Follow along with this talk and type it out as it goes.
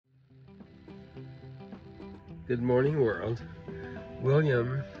Good morning, world.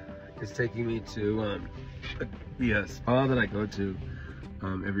 William is taking me to the spa that I go to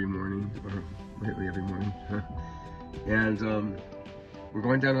every morning, or lately every morning. And we're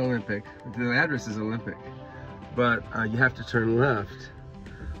going down Olympic. The address is Olympic, but you have to turn left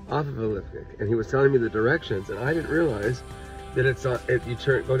off of Olympic. And he was telling me the directions, and I didn't realize that it's on.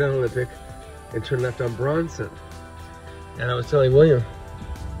 Go down Olympic and turn left on Bronsen. And I was telling William,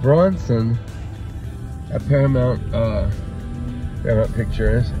 Bronsen at Paramount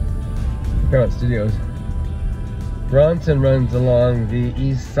Pictures, Paramount Studios. Bronsen runs along the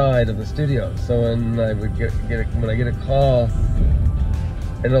east side of the studio. So when I would get a call,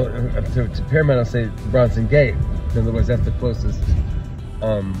 and to Paramount, I'll say Bronsen Gate. In other words, that's the closest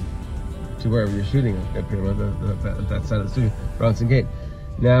to wherever you're shooting at Paramount, that side of the studio, Bronsen Gate.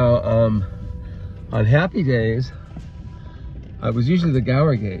 Now, on happy days, I was usually the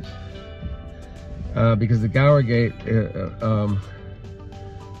Gower Gate. Because the Gower Gate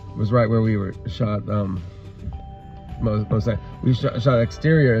was right where we were shot. We shot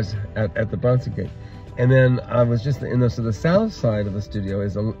exteriors at the Bronsen Gate, and then I was just so the south side of the studio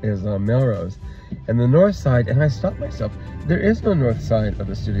is Melrose, and the north side. And I stopped myself. There is no north side of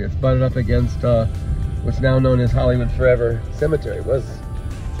the studio. It's butted up against what's now known as Hollywood Forever Cemetery. It was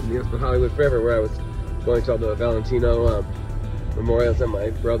something else but Hollywood Forever, where I was going to all the Valentino memorials, and my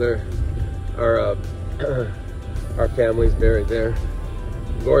brother. Our family's buried there.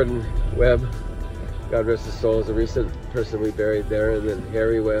 Gordon Webb, God rest his soul, is a recent person we buried there, and then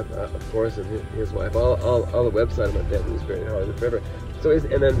Harry Webb, of course, and his wife. All the website of my family was buried in Hollywood Forever. So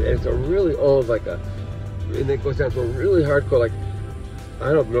and then it's a really old, and it goes down to a really hardcore, like,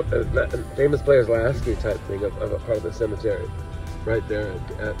 I don't know, famous players Lasky type thing of a part of the cemetery, right there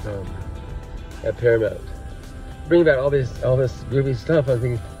at Paramount. Bringing back all this groovy stuff, I'm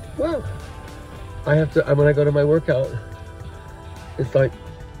thinking, wow. I have to, when I go to my workout, it's like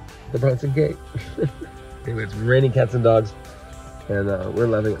the Bronsen Gate. Anyway, it's raining cats and dogs, and we're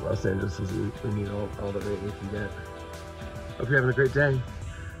loving it, Los Angeles, as we need all the rain we can get. Hope you're having a great day.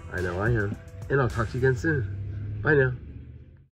 I know I am. And I'll talk to you again soon. Bye now.